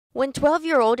When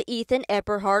 12-year-old Ethan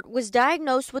Eberhardt was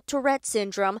diagnosed with Tourette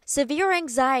syndrome, severe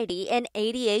anxiety, and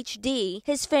ADHD,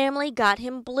 his family got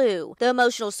him Blue. The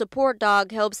emotional support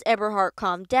dog helps Eberhardt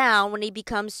calm down when he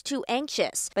becomes too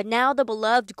anxious. But now the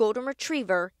beloved golden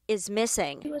retriever is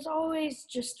missing. He was always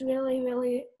just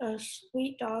really a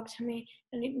sweet dog to me.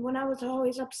 And when I was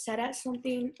always upset at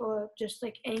something or just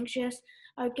like anxious,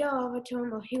 I'd go over to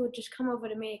him or he would just come over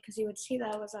to me because he would see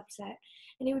that I was upset.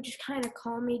 And he would just kind of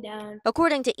calm me down.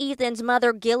 According to Ethan's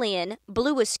mother, Gillian,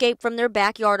 Blue escaped from their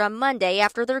backyard on Monday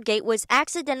after their gate was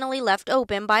accidentally left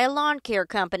open by a lawn care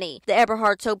company. The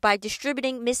Eberhardts hope by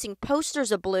distributing missing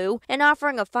posters of Blue and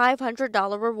offering a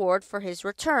 $500 reward for his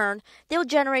return, they'll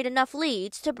generate enough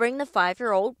leads to bring the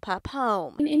 5-year-old pup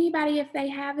home. And anybody, if they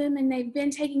have him and they've been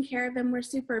taking care of him, we're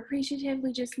super appreciative.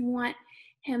 We just want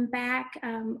him back.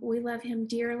 We love him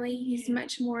dearly. He's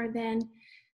much more than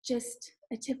just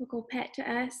a typical pet to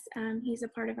us. He's a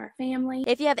part of our family.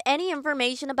 If you have any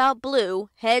information about Blue,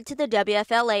 head to the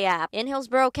WFLA app. In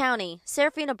Hillsborough County,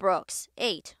 Serafina Brooks,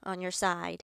 8 on your side.